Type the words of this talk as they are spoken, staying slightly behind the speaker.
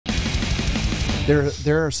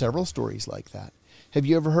There are several stories like that. Have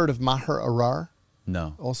you ever heard of Maher Arar?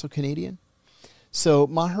 No. Also Canadian. So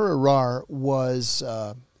Maher Arar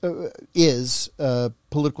is a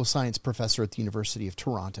political science professor at the University of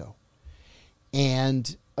Toronto.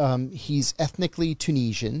 And he's ethnically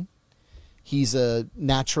Tunisian. He's a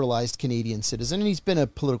naturalized Canadian citizen, and he's been a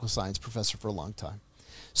political science professor for a long time.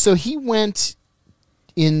 So he went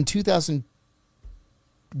in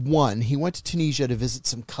 2001, he went to Tunisia to visit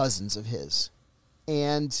some cousins of his.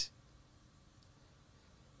 And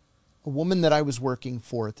a woman that I was working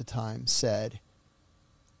for at the time said,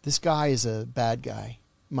 this guy is a bad guy,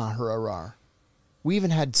 Maher Arar. We even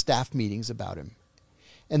had staff meetings about him.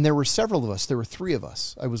 And there were several of us, there were 3 of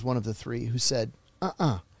us, I was one of the 3, who said,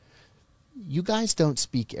 you guys don't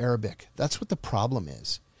speak Arabic. That's what the problem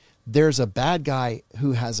is. There's a bad guy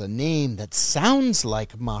who has a name that sounds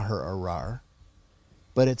like Maher Arar,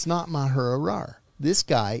 but it's not Maher Arar. This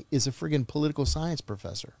guy is a friggin' political science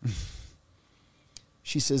professor.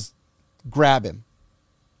 She says, grab him.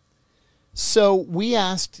 So we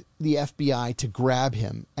asked the FBI to grab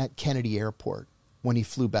him at Kennedy Airport when he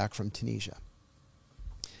flew back from Tunisia.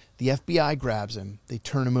 The FBI grabs him. They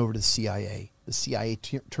turn him over to the CIA. The CIA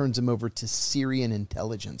turns him over to Syrian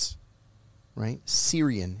intelligence, right?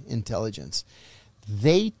 Syrian intelligence.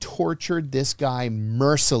 They tortured this guy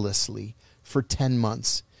mercilessly for 10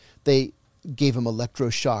 months. They gave him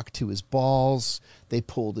electroshock to his balls. They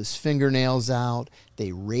pulled his fingernails out.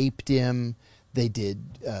 They raped him. They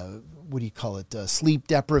did, sleep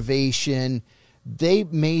deprivation. They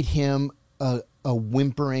made him a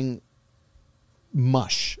whimpering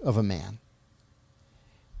mush of a man.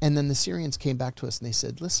 And then the Syrians came back to us and they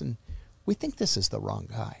said, listen, we think this is the wrong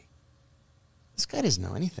guy. This guy doesn't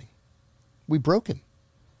know anything. We broke him.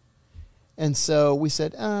 And so we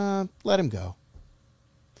said, let him go.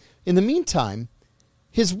 In the meantime,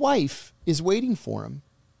 his wife is waiting for him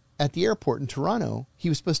at the airport in Toronto. He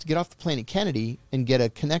was supposed to get off the plane at Kennedy and get a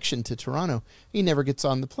connection to Toronto. He never gets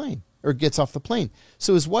on the plane or gets off the plane.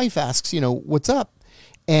 So his wife asks, what's up?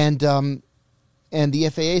 And the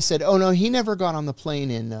FAA said, oh, no, he never got on the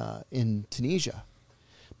plane in Tunisia.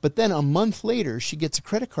 But then a month later, she gets a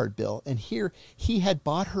credit card bill, and here he had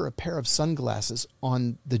bought her a pair of sunglasses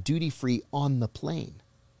on the duty-free on the plane.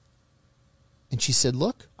 And she said,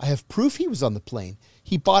 look, I have proof he was on the plane.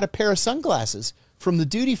 He bought a pair of sunglasses from the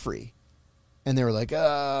duty-free. And they were like,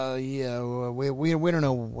 we don't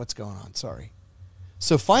know what's going on, sorry.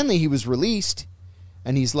 So finally he was released,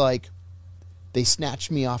 and he's like, they snatched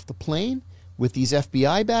me off the plane with these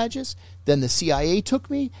FBI badges. Then the CIA took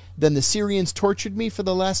me. Then the Syrians tortured me for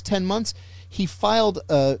the last 10 months. He filed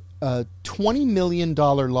a $20 million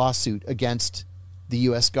lawsuit against the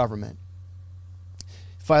U.S. government.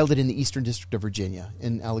 Filed it in the Eastern District of Virginia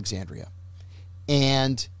in Alexandria.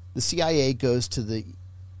 And the CIA goes to the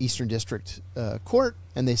Eastern District Court,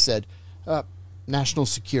 and they said, national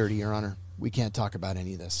security, Your Honor. We can't talk about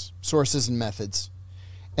any of this. Sources and methods.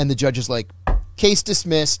 And the judge is like, case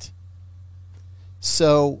dismissed.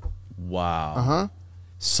 So, wow.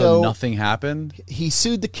 So nothing happened? He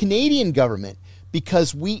sued the Canadian government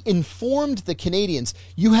because we informed the Canadians,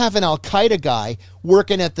 you have an Al-Qaeda guy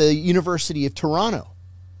working at the University of Toronto.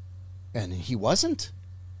 And he wasn't.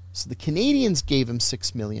 So the Canadians gave him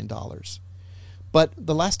 $6 million. But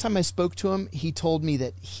the last time I spoke to him, he told me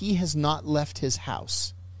that he has not left his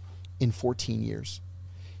house in 14 years.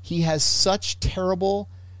 He has such terrible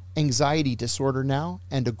anxiety disorder now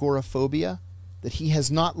and agoraphobia that he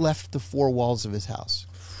has not left the 4 walls of his house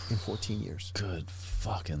in 14 years. Good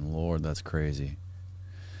fucking Lord, that's crazy.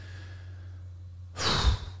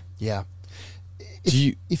 Yeah.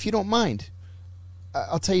 If you don't mind,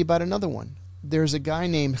 I'll tell you about another one. There's a guy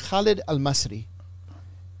named Khalid al-Masri.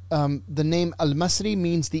 The name al-Masri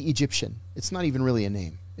means the Egyptian. It's not even really a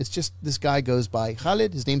name. It's just this guy goes by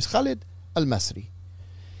Khalid. His name's Khalid al-Masri.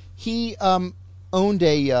 He owned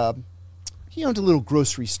a little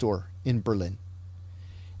grocery store in Berlin.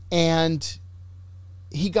 And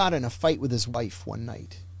he got in a fight with his wife one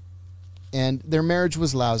night. And their marriage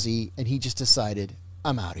was lousy, and he just decided,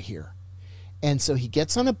 I'm out of here. And so he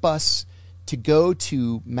gets on a bus to go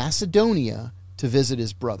to Macedonia to visit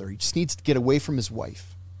his brother. He just needs to get away from his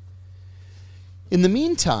wife. In the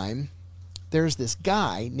meantime, there's this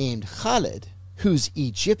guy named Khalid who's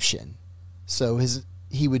Egyptian. So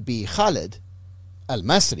he would be Khalid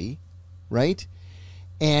al-Masri, right?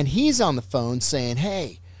 And he's on the phone saying,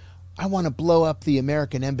 hey, I want to blow up the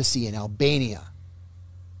American embassy in Albania.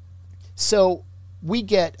 So we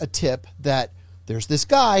get a tip that there's this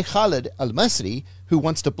guy, Khalid al-Masri, who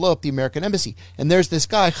wants to blow up the American embassy. And there's this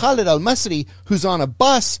guy, Khalid al-Masri, who's on a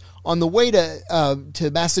bus on the way to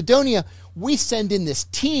Macedonia. We send in this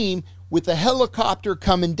team with a helicopter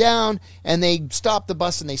coming down, and they stop the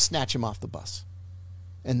bus and they snatch him off the bus.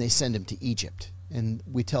 And they send him to Egypt. And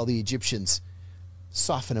we tell the Egyptians,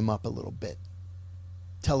 soften him up a little bit.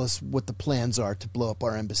 Tell us what the plans are to blow up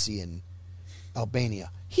our embassy in Albania.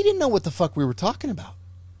 He didn't know what the fuck we were talking about.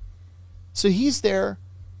 So he's there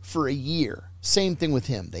for a year. Same thing with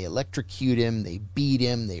him. They electrocute him, they beat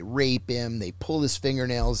him, they rape him, they pull his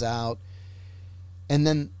fingernails out. And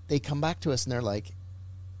then they come back to us and they're like,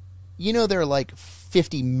 you know, there are like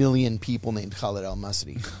 50 million people named Khalid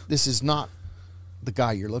al-Masri. This is not the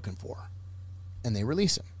guy you're looking for. And they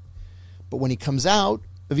release him. But when he comes out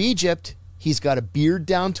of Egypt, he's got a beard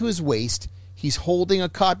down to his waist. He's holding a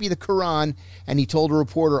copy of the Quran, and he told a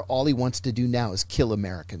reporter all he wants to do now is kill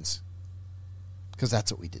Americans. Because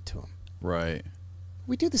that's what we did to him. Right.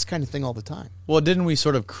 We do this kind of thing all the time. Well, didn't we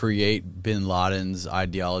sort of create bin Laden's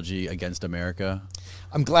ideology against America?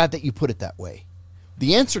 I'm glad that you put it that way.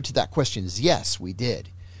 The answer to that question is yes, we did.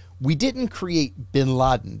 We didn't create bin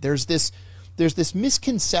Laden. There's this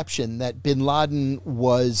misconception that bin Laden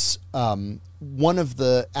was one of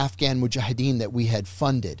the Afghan mujahideen that we had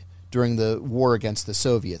funded during the war against the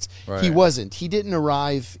Soviets. Right. He wasn't. He didn't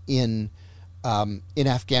arrive in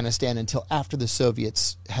Afghanistan until after the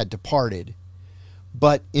Soviets had departed.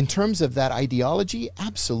 But in terms of that ideology,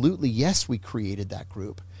 absolutely, yes, we created that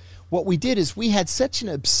group. What we did is we had such an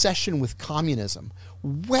obsession with communism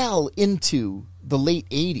well into the late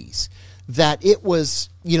 80s that it was,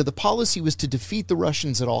 you know, the policy was to defeat the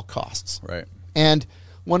Russians at all costs. Right. And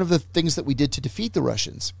one of the things that we did to defeat the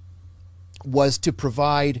Russians was to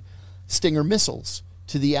provide Stinger missiles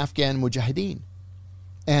to the Afghan mujahideen.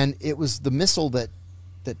 And it was the missile that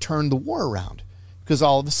turned the war around. Because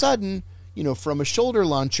all of a sudden, you know, from a shoulder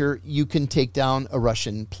launcher, you can take down a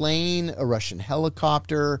Russian plane, a Russian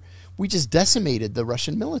helicopter. We just decimated the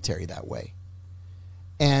Russian military that way.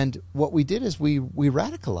 And what we did is we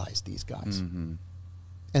radicalized these guys. Mm-hmm.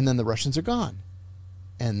 And then the Russians are gone.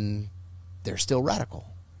 And they're still radical.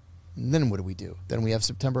 And then what do? Then we have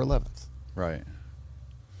September 11th. Right.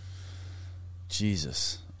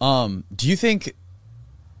 Jesus. Do you think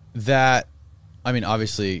that, I mean,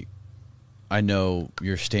 obviously, I know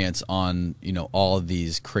your stance on, you know, all of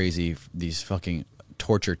these crazy, these fucking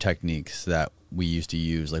torture techniques that we used to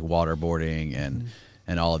use, like waterboarding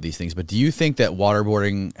and all of these things. But do you think that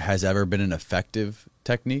waterboarding has ever been an effective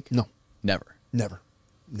technique? No. Never. Never.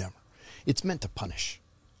 It's meant to punish,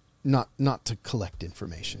 not to collect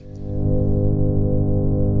information.